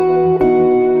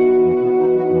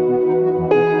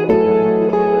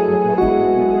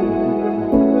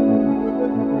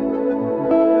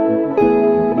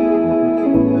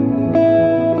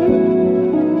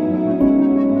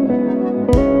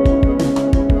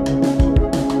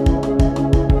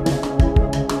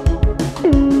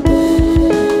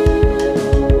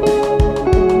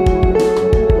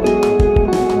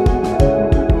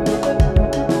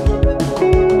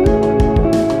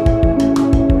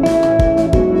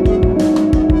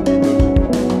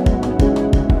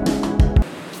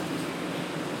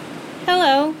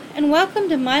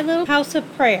to my little house of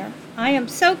prayer. I am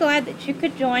so glad that you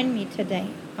could join me today.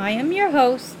 I am your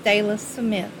host, Dayla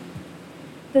Smith.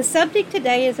 The subject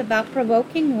today is about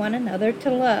provoking one another to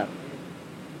love.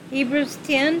 Hebrews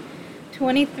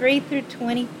 10:23 through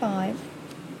 25.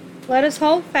 Let us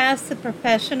hold fast the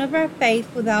profession of our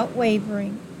faith without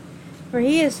wavering, for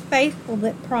he is faithful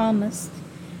that promised.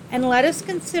 And let us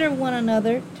consider one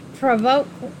another to provoke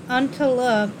unto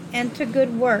love and to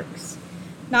good works,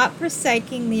 not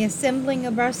forsaking the assembling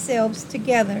of ourselves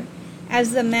together,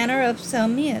 as the manner of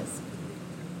some is,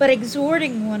 but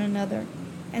exhorting one another,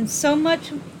 and so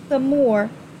much the more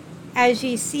as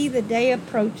ye see the day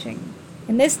approaching.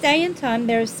 In this day and time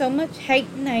there is so much hate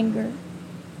and anger.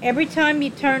 Every time you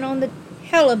turn on the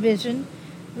television,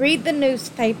 read the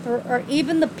newspaper, or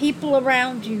even the people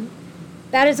around you,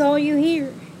 that is all you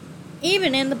hear.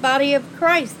 Even in the body of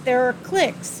Christ there are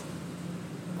cliques.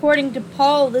 According to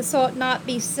Paul, this ought not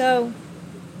be so.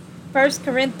 1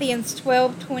 Corinthians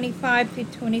 12:25 through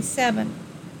 27.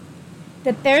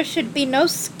 That there should be no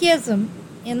schism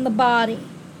in the body,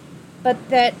 but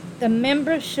that the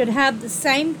members should have the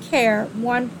same care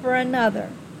one for another.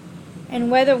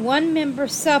 And whether one member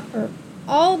suffer,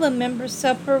 all the members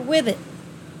suffer with it.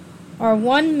 Or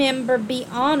one member be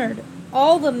honored,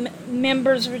 all the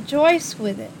members rejoice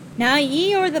with it. Now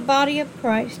ye are the body of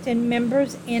Christ, and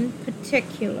members in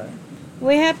particular.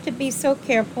 We have to be so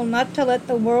careful not to let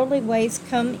the worldly ways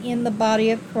come in the body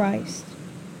of Christ.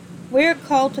 We are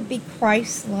called to be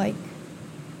Christ-like.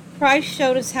 Christ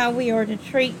showed us how we are to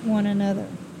treat one another,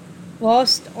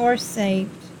 lost or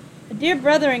saved. A dear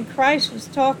brother in Christ was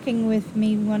talking with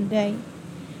me one day,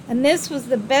 and this was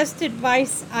the best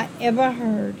advice I ever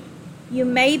heard. You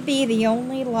may be the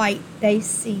only light they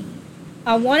see.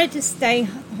 I wanted to stay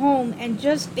home and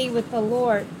just be with the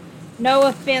Lord. No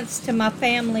offense to my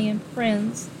family and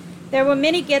friends. There were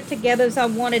many get-togethers I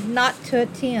wanted not to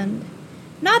attend.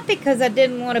 Not because I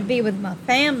didn't want to be with my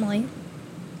family.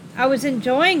 I was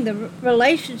enjoying the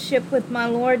relationship with my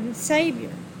Lord and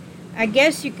Savior. I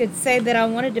guess you could say that I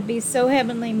wanted to be so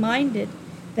heavenly minded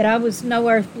that I was no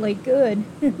earthly good.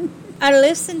 I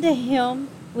listened to him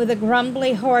with a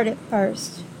grumbly heart at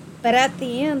first. But at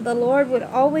the end, the Lord would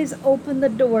always open the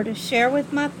door to share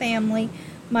with my family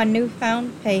my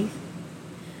newfound faith.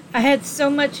 I had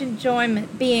so much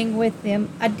enjoyment being with them,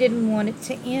 I didn't want it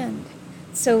to end.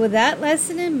 So with that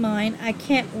lesson in mind, I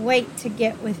can't wait to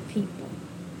get with people,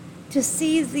 to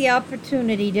seize the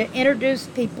opportunity to introduce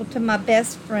people to my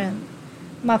best friend,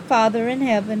 my Father in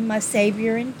heaven, my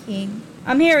Savior and King.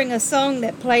 I'm hearing a song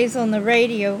that plays on the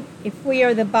radio, If We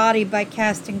Are the Body by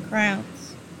Casting Crowns.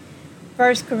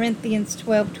 1 Corinthians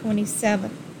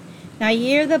 12:27. Now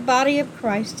ye are the body of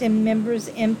Christ, and members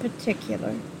in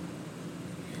particular.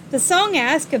 The song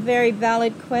asks a very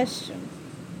valid question.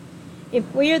 If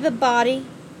we are the body,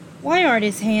 why aren't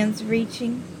his hands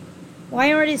reaching?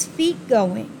 Why aren't his feet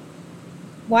going?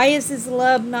 Why is his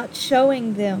love not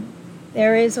showing them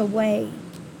there is a way?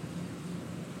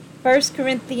 1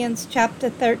 Corinthians chapter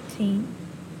 13.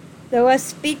 Though I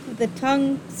speak with the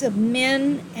tongues of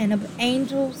men and of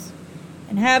angels,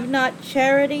 and have not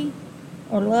charity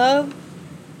or love,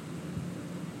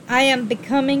 I am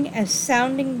becoming as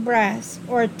sounding brass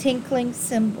or a tinkling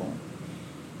cymbal.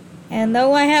 And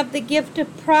though I have the gift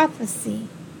of prophecy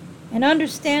and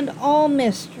understand all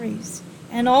mysteries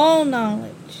and all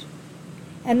knowledge,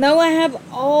 and though I have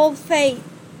all faith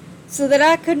so that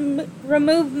I could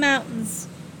remove mountains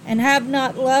and have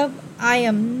not love, I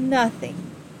am nothing.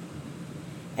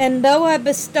 And though I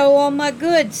bestow all my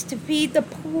goods to feed the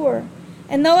poor,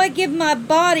 and though I give my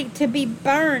body to be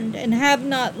burned and have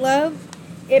not love,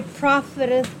 it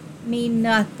profiteth me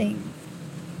nothing.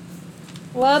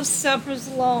 Love suffers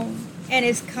long and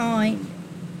is kind.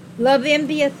 Love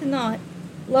envieth not.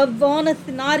 Love vaunteth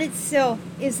not itself,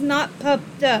 is not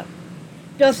puffed up,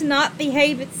 doth not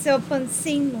behave itself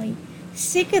unseemly,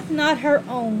 seeketh not her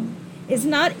own, is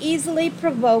not easily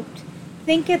provoked,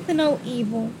 thinketh no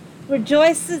evil,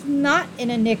 rejoiceth not in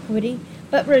iniquity,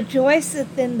 but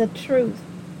rejoiceth in the truth,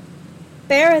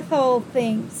 beareth all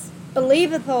things,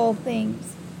 believeth all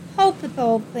things, hopeth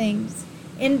all things,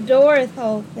 endureth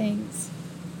all things.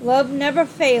 Love never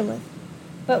faileth,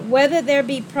 but whether there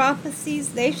be prophecies,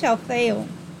 they shall fail.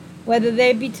 Whether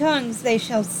there be tongues, they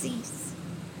shall cease.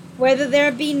 Whether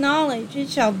there be knowledge, it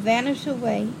shall vanish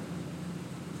away.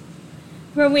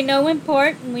 For we know in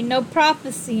part, and we know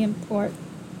prophecy in part.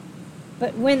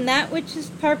 But when that which is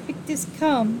perfect is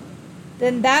come,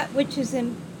 then that which is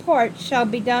in part shall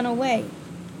be done away.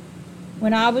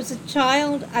 When I was a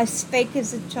child, I spake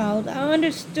as a child, I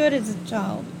understood as a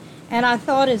child, and I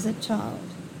thought as a child.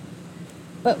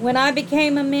 But when I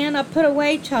became a man, I put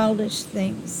away childish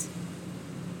things.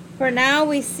 For now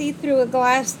we see through a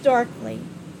glass darkly,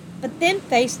 but then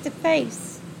face to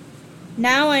face.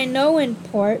 Now I know in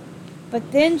part,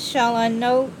 but then shall I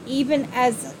know even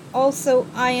as also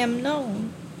I am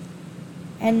known.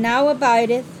 And now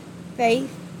abideth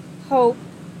faith, hope,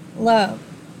 love,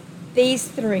 these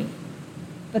three.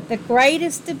 But the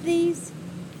greatest of these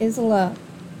is love.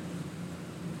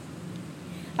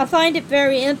 I find it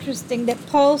very interesting that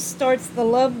Paul starts the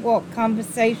love walk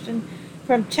conversation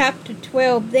from chapter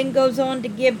 12, then goes on to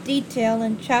give detail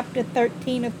in chapter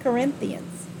 13 of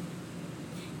Corinthians.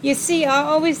 You see, I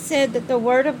always said that the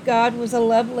Word of God was a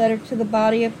love letter to the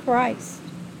body of Christ.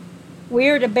 We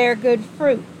are to bear good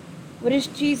fruit. What is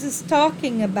Jesus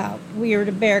talking about? We are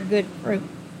to bear good fruit.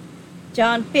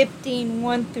 John 15,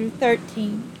 1 through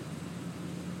 13.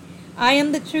 I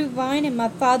am the true vine, and my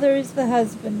Father is the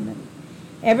husbandman.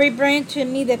 Every branch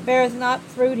in me that beareth not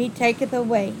fruit, he taketh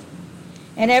away.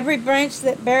 And every branch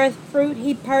that beareth fruit,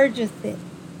 he purgeth it,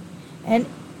 and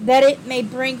that it may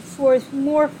bring forth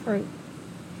more fruit.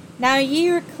 Now ye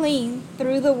are clean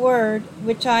through the word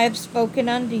which I have spoken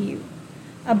unto you.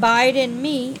 Abide in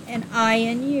me, and I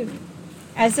in you.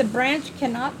 As a branch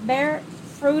cannot bear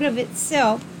fruit of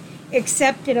itself,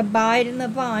 except it abide in the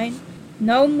vine,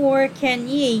 no more can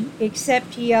ye,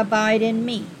 except ye abide in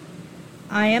me.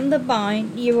 I am the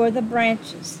vine, you are the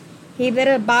branches. He that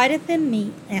abideth in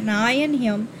me, and I in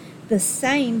him, the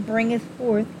same bringeth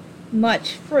forth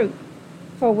much fruit.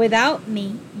 For without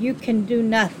me you can do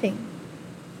nothing.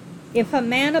 If a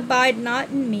man abide not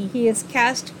in me, he is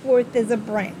cast forth as a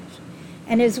branch,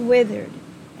 and is withered,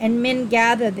 and men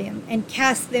gather them, and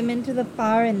cast them into the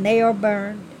fire, and they are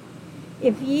burned.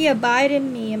 If ye abide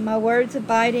in me, and my words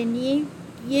abide in ye,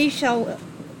 ye shall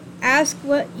ask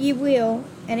what ye will,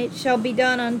 and it shall be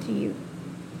done unto you.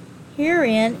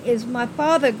 Herein is my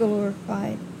Father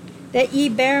glorified, that ye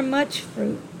bear much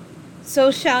fruit,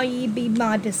 so shall ye be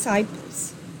my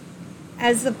disciples.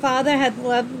 As the Father hath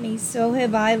loved me, so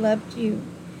have I loved you.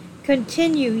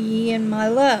 Continue ye in my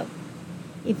love.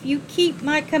 If you keep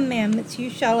my commandments, you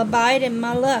shall abide in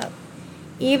my love,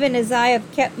 even as I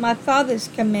have kept my Father's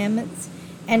commandments,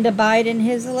 and abide in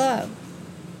his love.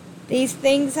 These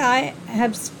things I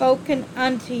have spoken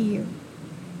unto you,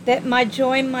 that my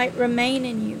joy might remain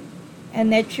in you,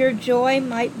 and that your joy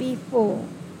might be full.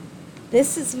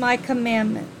 This is my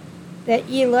commandment, that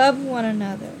ye love one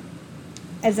another,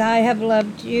 as I have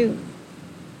loved you.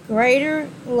 Greater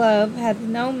love hath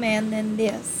no man than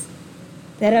this,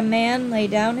 that a man lay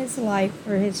down his life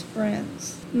for his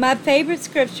friends. My favorite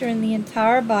scripture in the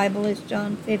entire Bible is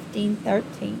John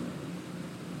 15:13.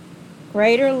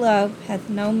 Greater love hath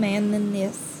no man than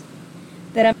this,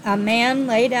 that a man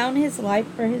lay down his life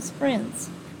for his friends.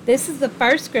 This is the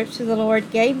first scripture the Lord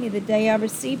gave me the day I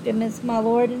received him as my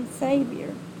Lord and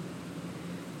Savior.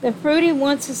 The fruit he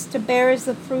wants us to bear is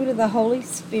the fruit of the Holy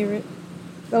Spirit,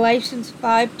 Galatians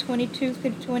 5:22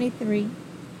 through 23.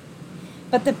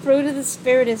 But the fruit of the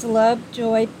Spirit is love,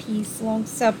 joy, peace,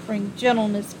 long-suffering,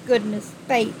 gentleness, goodness,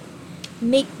 faith,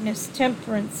 meekness,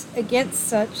 temperance. Against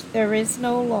such there is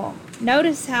no law.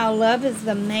 Notice how love is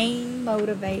the main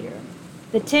motivator.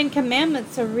 The 10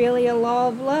 Commandments are really a law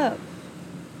of love.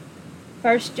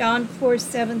 1 John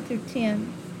 4:7 through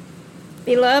 10.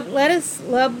 Beloved, let us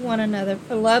love one another,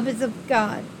 for love is of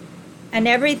God. And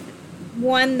every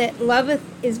one that loveth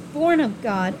is born of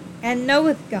God, and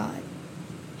knoweth God.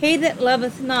 He that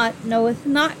loveth not knoweth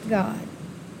not God,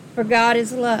 for God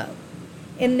is love.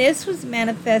 In this was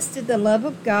manifested the love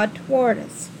of God toward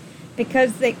us,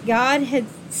 because that God had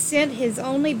sent his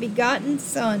only begotten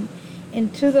Son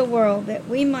into the world, that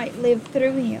we might live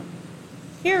through him.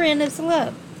 Herein is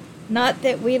love, not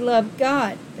that we loved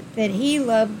God, but that he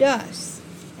loved us,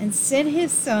 and sent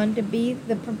his Son to be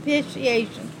the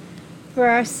propitiation for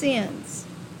our sins.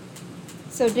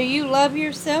 So do you love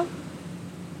yourself?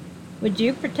 Would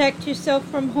you protect yourself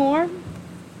from harm?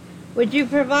 Would you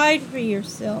provide for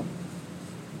yourself?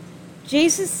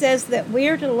 Jesus says that we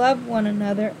are to love one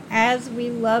another as we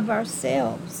love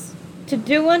ourselves, to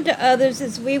do unto others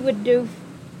as we would do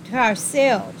to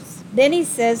ourselves. Then he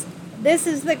says, this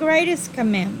is the greatest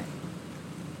commandment.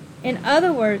 In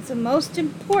other words, the most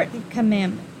important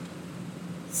commandment.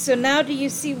 So now do you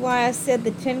see why I said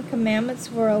the 10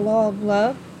 Commandments were a law of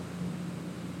love?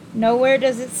 Nowhere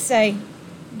does it say,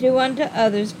 do unto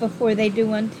others before they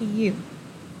do unto you.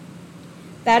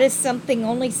 That is something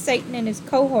only Satan and his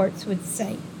cohorts would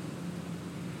say.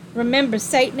 Remember,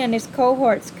 Satan and his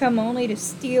cohorts come only to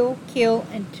steal, kill,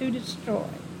 and to destroy.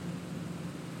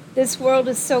 This world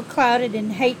is so clouded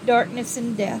in hate, darkness,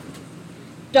 and death.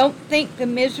 Don't think the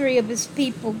misery of his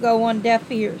people go on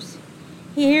deaf ears.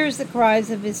 He hears the cries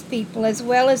of his people as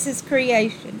well as his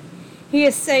creation. He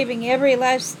is saving every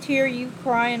last tear you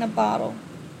cry in a bottle.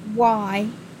 Why?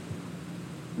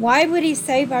 Why would he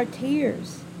save our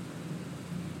tears?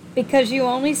 Because you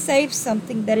only save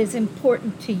something that is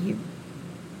important to you.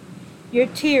 Your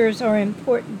tears are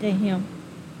important to him.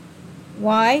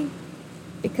 Why?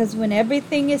 Because when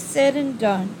everything is said and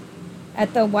done,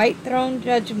 at the white throne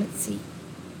judgment seat,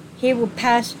 he will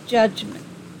pass judgment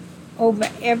over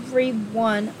every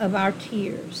one of our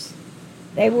tears.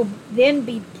 They will then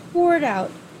be poured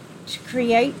out to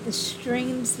create the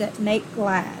streams that make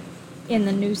glad in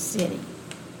the new city.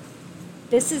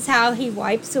 This is how he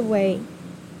wipes away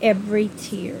every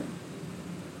tear.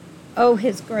 Oh,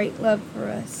 his great love for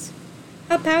us.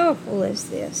 How powerful is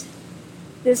this?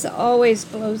 This always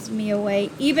blows me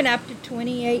away. Even after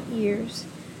 28 years,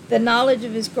 the knowledge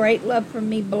of his great love for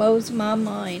me blows my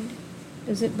mind.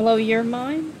 Does it blow your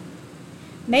mind?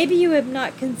 Maybe you have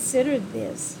not considered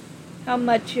this, how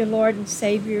much your Lord and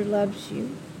Savior loves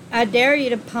you. I dare you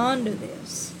to ponder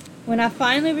this. When I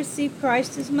finally received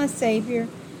Christ as my Savior,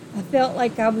 I felt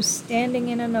like I was standing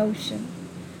in an ocean.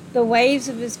 The waves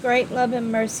of his great love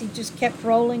and mercy just kept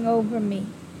rolling over me.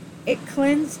 It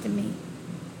cleansed me.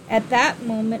 At that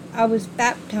moment, I was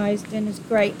baptized in his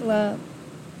great love.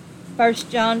 1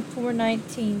 John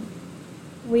 4:19.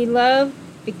 We love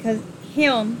because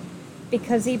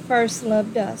he first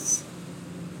loved us.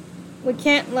 We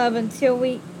can't love until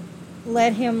we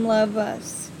let him love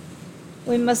us.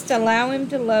 We must allow him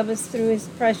to love us through his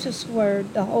precious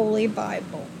word, the Holy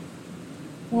Bible.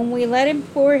 When we let him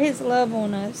pour his love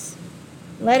on us,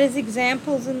 let his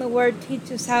examples in the word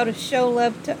teach us how to show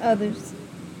love to others,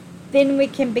 then we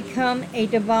can become a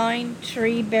divine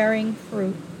tree bearing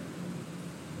fruit.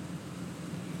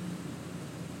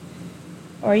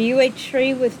 Are you a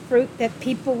tree with fruit that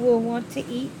people will want to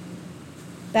eat?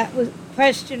 That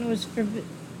question was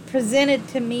presented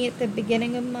to me at the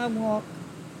beginning of my walk.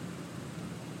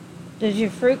 Does your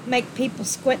fruit make people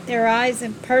squint their eyes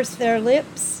and purse their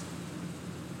lips?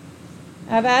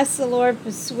 I've asked the Lord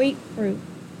for sweet fruit.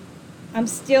 I'm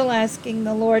still asking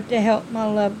the Lord to help my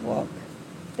love walk,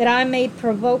 that I may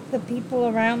provoke the people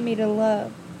around me to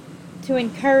love, to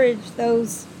encourage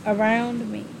those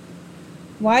around me.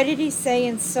 Why did he say,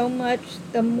 "in so much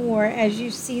the more as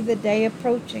you see the day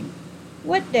approaching"?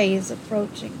 What day is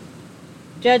approaching?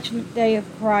 Judgment day of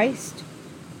Christ.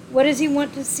 What does he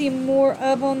want to see more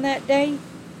of on that day?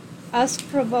 Us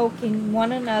provoking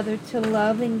one another to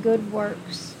love and good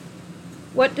works.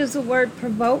 What does the word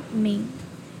provoke mean?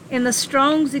 In the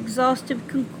Strong's Exhaustive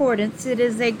Concordance, it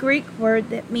is a Greek word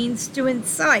that means to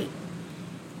incite.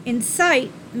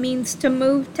 Incite means to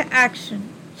move to action,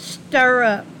 stir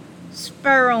up,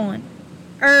 spur on,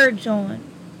 urge on.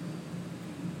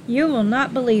 You will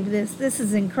not believe this. This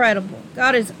is incredible.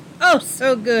 God is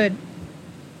so good.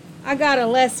 I got a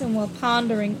lesson while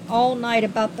pondering all night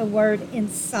about the word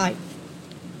incite.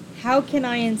 How can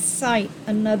I incite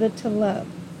another to love?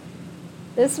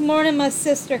 This morning my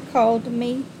sister called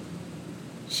me.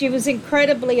 She was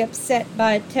incredibly upset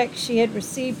by a text she had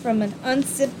received from an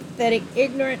unsympathetic,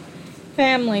 ignorant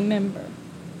family member,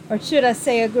 or should I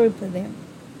say a group of them.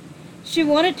 She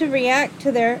wanted to react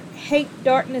to their hate,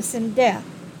 darkness, and death,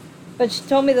 but she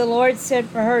told me the Lord said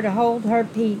for her to hold her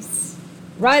peace.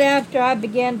 Right after I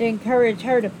began to encourage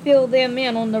her to fill them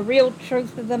in on the real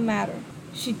truth of the matter,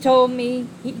 she told me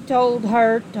he told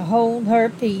her to hold her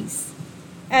peace.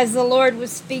 As the Lord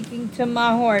was speaking to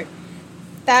my heart,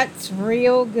 that's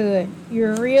real good.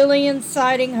 You're really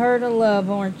inciting her to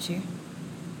love, aren't you?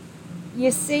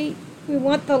 You see, we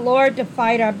want the Lord to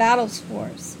fight our battles for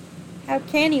us. How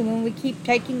can he when we keep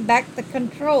taking back the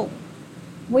control?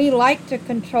 We like to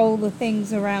control the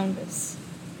things around us.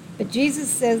 But Jesus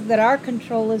says that our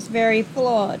control is very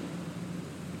flawed.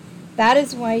 That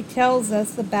is why he tells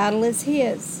us the battle is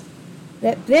his,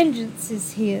 that vengeance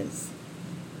is his.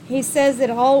 He says it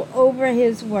all over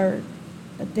his word.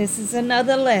 But this is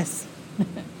another lesson.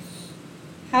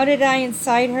 How did I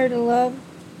incite her to love?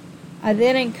 I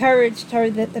then encouraged her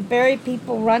that the very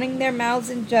people running their mouths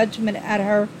in judgment at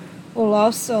her were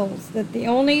lost souls, that the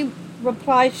only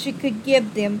reply she could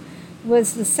give them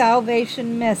was the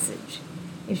salvation message.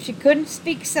 If she couldn't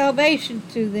speak salvation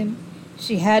to them,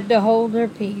 she had to hold her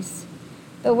peace.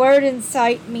 The word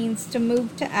incite means to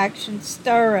move to action,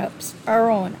 stir up, spur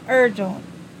on, urge on.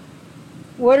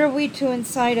 What are we to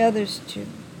incite others to?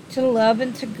 To love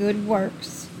and to good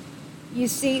works. You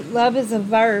see, love is a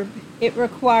verb. It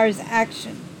requires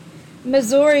action.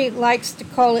 Missouri likes to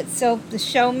call itself the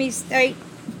show me state.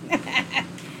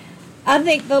 I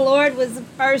think the Lord was the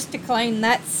first to claim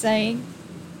that saying.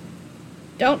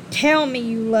 Don't tell me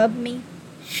you love me,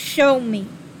 show me.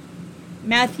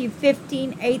 Matthew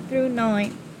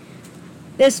 15:8-9.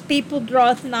 This people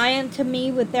draweth nigh unto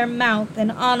me with their mouth,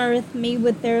 and honoreth me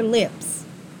with their lips,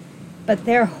 but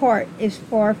their heart is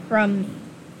far from me.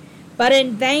 But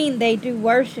in vain they do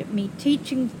worship me,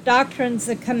 teaching doctrines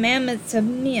the commandments of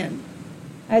men.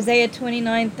 Isaiah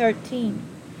 29:13.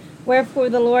 Wherefore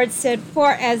the Lord said,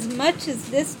 For as much as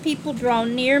this people draw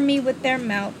near me with their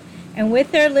mouth, and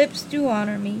with their lips do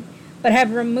honor me, but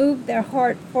have removed their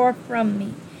heart far from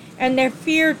me, and their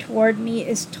fear toward me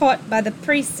is taught by the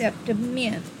precept of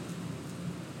men.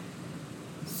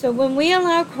 So when we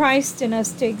allow Christ in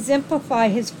us to exemplify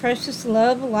his precious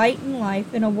love, light, and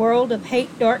life in a world of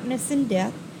hate, darkness, and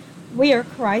death, we are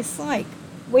Christ-like.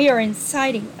 We are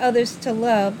inciting others to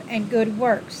love and good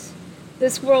works.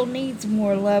 This world needs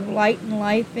more love, light, and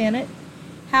life in it.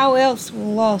 How else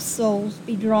will lost souls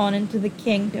be drawn into the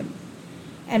kingdom?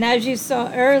 And as you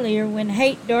saw earlier, when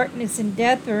hate, darkness, and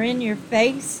death are in your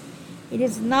face, it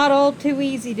is not all too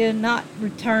easy to not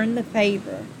return the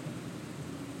favor.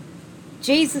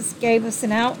 Jesus gave us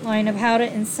an outline of how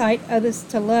to incite others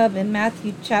to love in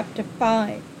Matthew chapter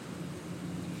 5.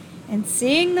 And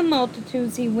seeing the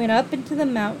multitudes, he went up into the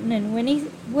mountain, and when he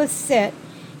was set,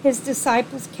 his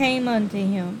disciples came unto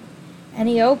him. And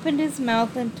he opened his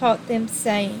mouth and taught them,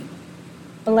 saying,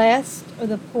 Blessed are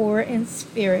the poor in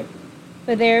spirit,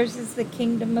 for theirs is the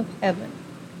kingdom of heaven.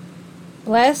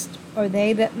 Blessed are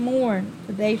they that mourn,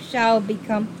 for they shall be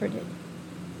comforted.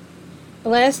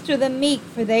 Blessed are the meek,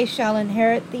 for they shall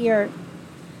inherit the earth.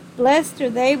 Blessed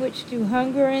are they which do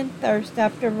hunger and thirst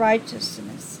after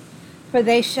righteousness, for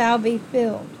they shall be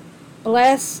filled.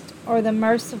 Blessed are the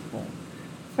merciful,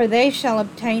 for they shall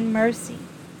obtain mercy.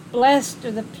 Blessed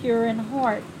are the pure in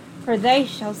heart, for they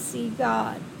shall see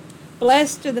God.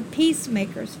 Blessed are the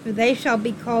peacemakers, for they shall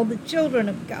be called the children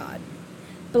of God.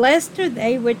 Blessed are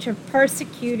they which are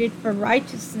persecuted for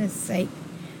righteousness' sake,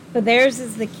 for theirs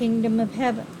is the kingdom of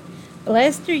heaven.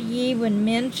 Blessed are ye when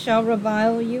men shall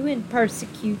revile you and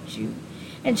persecute you,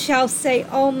 and shall say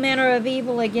all manner of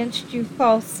evil against you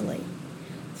falsely,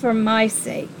 for my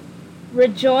sake.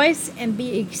 Rejoice and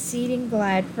be exceeding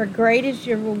glad, for great is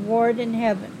your reward in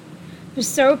heaven. For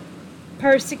so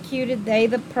persecuted they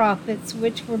the prophets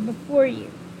which were before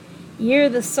you. Ye are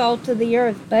the salt of the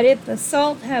earth, but if the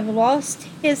salt have lost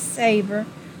his savor,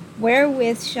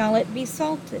 wherewith shall it be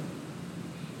salted?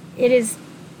 It is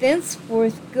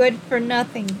thenceforth good for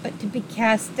nothing but to be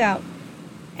cast out,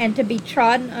 and to be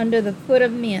trodden under the foot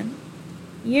of men.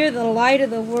 Ye are the light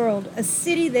of the world. A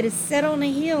city that is set on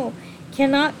a hill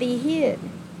cannot be hid.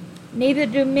 Neither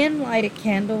do men light a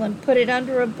candle and put it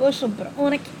under a bushel, but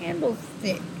on a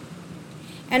candlestick,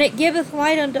 and it giveth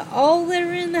light unto all that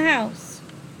are in the house.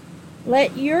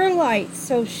 Let your light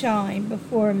so shine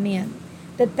before men,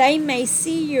 that they may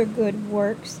see your good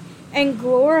works, and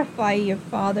glorify your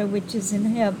Father which is in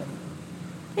heaven.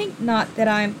 Think not that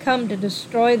I am come to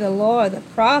destroy the law or the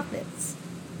prophets.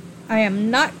 I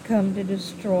am not come to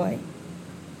destroy,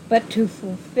 but to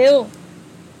fulfill.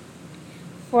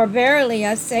 For verily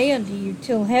I say unto you,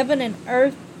 till heaven and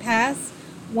earth pass,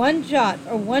 one jot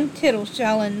or one tittle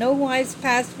shall in no wise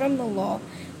pass from the law,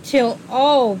 till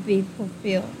all be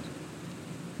fulfilled.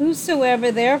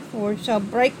 Whosoever therefore shall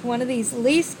break one of these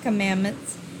least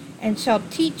commandments, and shall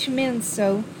teach men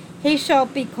so, he shall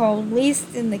be called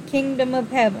least in the kingdom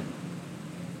of heaven.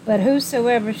 But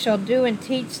whosoever shall do and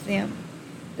teach them,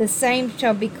 the same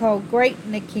shall be called great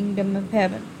in the kingdom of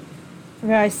heaven.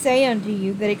 For I say unto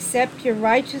you, that except your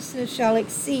righteousness shall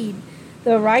exceed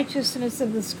the righteousness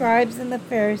of the scribes and the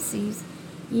Pharisees,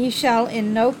 ye shall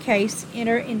in no case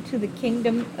enter into the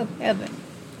kingdom of heaven.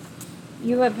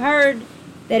 You have heard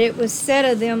that it was said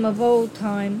of them of old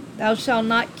time, Thou shalt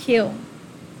not kill,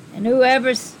 and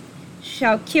whoever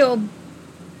shall kill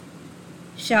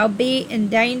shall be in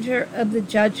danger of the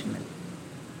judgment.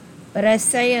 But I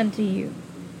say unto you,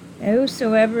 that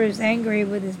whosoever is angry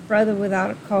with his brother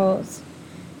without a cause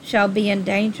shall be in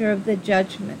danger of the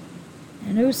judgment.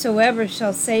 And whosoever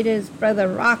shall say to his brother,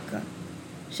 Raca,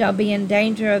 shall be in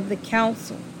danger of the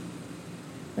council.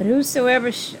 But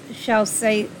whosoever shall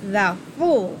say, Thou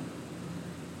fool,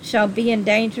 shall be in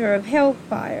danger of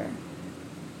hellfire.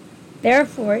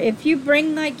 Therefore, if you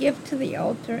bring thy gift to the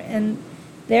altar, and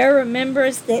there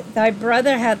rememberest that thy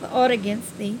brother hath aught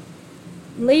against thee,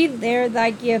 leave there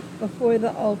thy gift before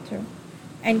the altar,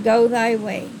 and go thy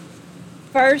way.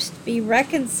 First be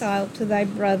reconciled to thy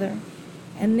brother,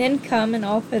 and then come and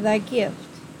offer thy gift.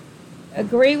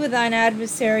 Agree with thine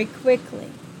adversary quickly,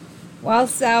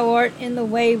 whilst thou art in the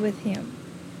way with him,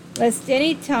 lest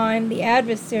any time the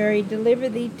adversary deliver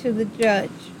thee to the judge,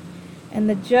 and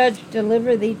the judge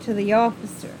deliver thee to the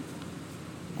officer,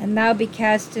 and thou be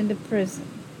cast into prison.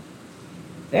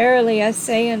 Verily I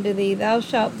say unto thee, thou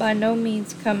shalt by no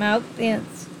means come out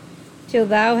thence, till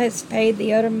thou hast paid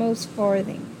the uttermost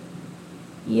farthing.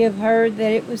 Ye have heard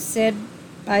that it was said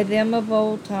by them of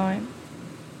old time,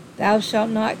 Thou shalt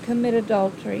not commit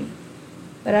adultery.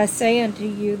 But I say unto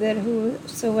you that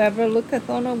whosoever looketh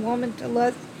on a woman to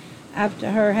lust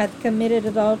after her hath committed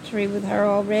adultery with her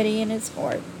already in his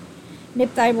heart. And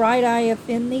if thy right eye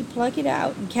offend thee, pluck it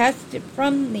out, and cast it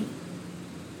from thee.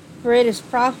 For it is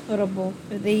profitable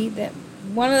for thee that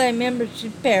one of thy members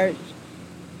should perish,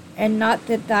 and not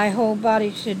that thy whole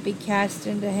body should be cast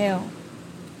into hell.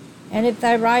 And if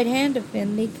thy right hand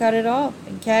offend thee, cut it off,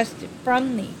 and cast it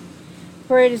from thee.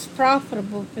 For it is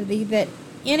profitable for thee that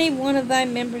any one of thy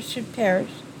members should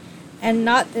perish, and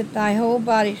not that thy whole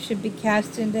body should be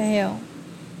cast into hell.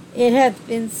 It hath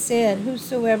been said,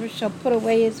 Whosoever shall put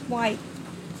away his wife,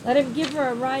 let him give her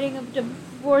a writing of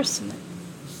divorcement.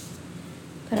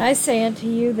 But I say unto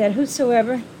you that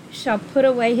whosoever shall put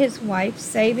away his wife,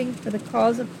 saving for the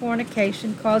cause of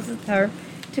fornication, causeth her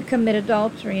to commit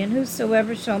adultery. And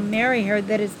whosoever shall marry her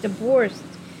that is divorced,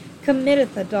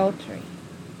 committeth adultery.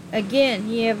 Again,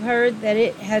 ye have heard that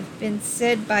it hath been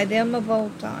said by them of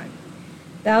old time,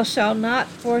 Thou shalt not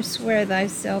forswear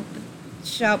thyself, but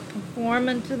shalt perform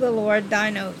unto the Lord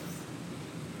thine oath.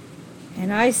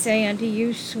 And I say unto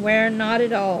you, swear not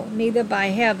at all, neither by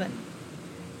heaven,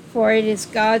 for it is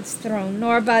God's throne,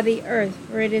 nor by the earth,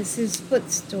 for it is his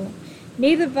footstool,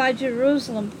 neither by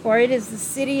Jerusalem, for it is the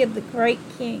city of the great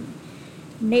King.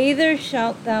 Neither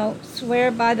shalt thou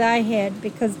swear by thy head,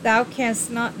 because thou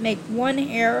canst not make one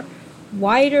hair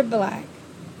white or black.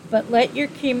 But let your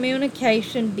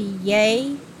communication be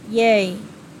yea, yea,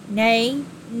 nay,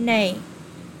 nay.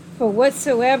 For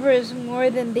whatsoever is more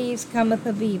than these cometh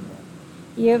of evil.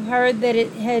 Ye have heard that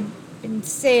it had been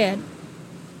said,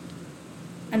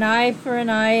 An eye for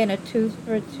an eye, and a tooth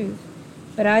for a tooth.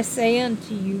 But I say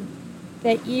unto you,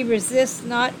 that ye resist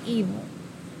not evil.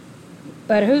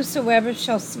 But whosoever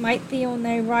shall smite thee on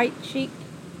thy right cheek,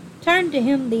 turn to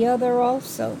him the other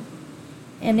also.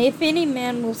 And if any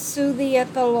man will sue thee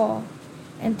at the law,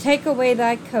 and take away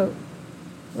thy coat,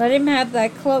 let him have thy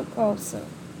cloak also.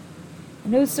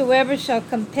 And whosoever shall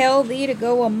compel thee to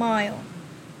go a mile,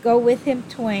 go with him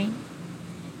twain.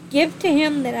 Give to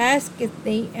him that asketh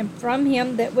thee, and from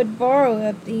him that would borrow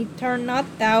of thee turn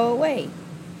not thou away.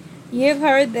 Ye have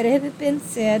heard that it hath been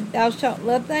said, Thou shalt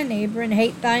love thy neighbor, and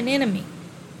hate thine enemy.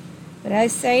 But I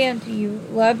say unto you,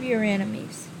 love your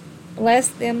enemies, bless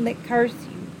them that curse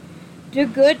you, do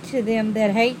good to them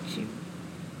that hate you,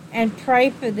 and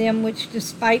pray for them which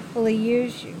despitefully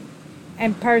use you,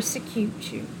 and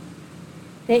persecute you,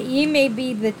 that ye may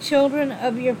be the children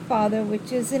of your Father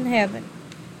which is in heaven.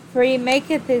 For he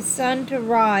maketh his sun to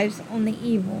rise on the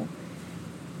evil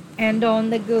and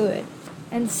on the good,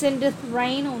 and sendeth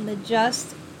rain on the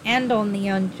just and on the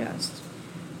unjust.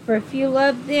 For if you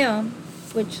love them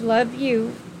which love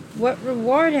you, what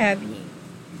reward have ye?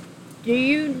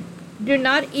 Do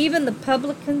not even the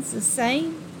publicans the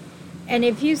same? And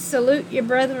if you salute your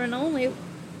brethren only,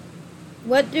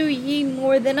 what do ye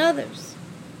more than others?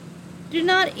 Do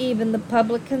not even the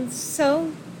publicans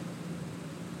so?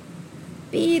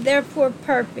 Be ye therefore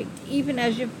perfect, even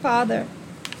as your Father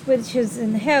which is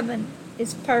in heaven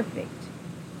is perfect.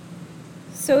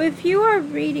 So if you are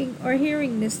reading or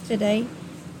hearing this today,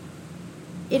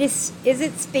 is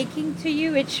it speaking to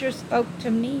you? It sure spoke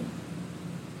to me.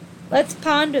 Let's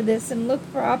ponder this and look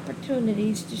for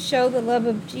opportunities to show the love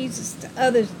of Jesus to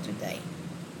others today.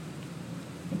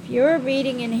 If you're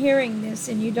reading and hearing this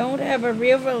and you don't have a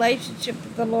real relationship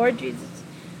with the Lord Jesus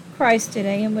Christ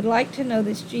today and would like to know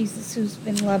this Jesus who's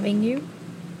been loving you,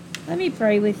 let me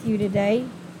pray with you today.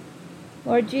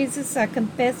 Lord Jesus, I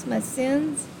confess my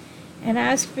sins and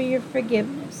ask for your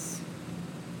forgiveness.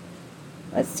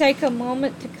 Let's take a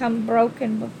moment to come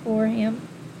broken before him,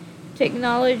 to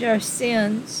acknowledge our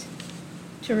sins,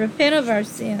 to repent of our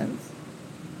sins,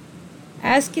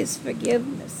 ask his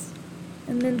forgiveness,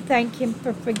 and then thank him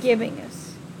for forgiving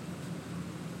us.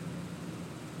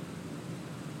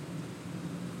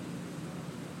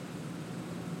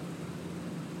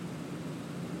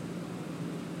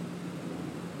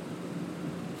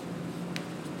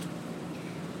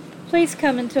 Please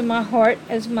come into my heart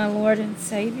as my Lord and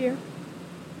Savior.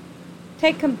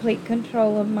 Take complete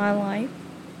control of my life.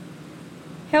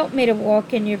 Help me to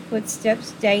walk in your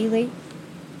footsteps daily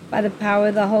by the power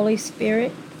of the Holy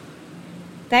Spirit.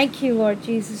 Thank you, Lord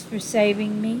Jesus, for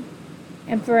saving me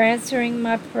and for answering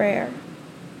my prayer.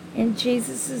 In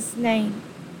Jesus' name,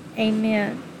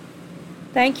 amen.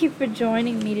 Thank you for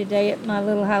joining me today at my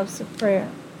little house of prayer.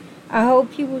 I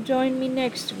hope you will join me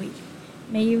next week.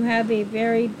 May you have a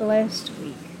very blessed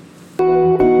week.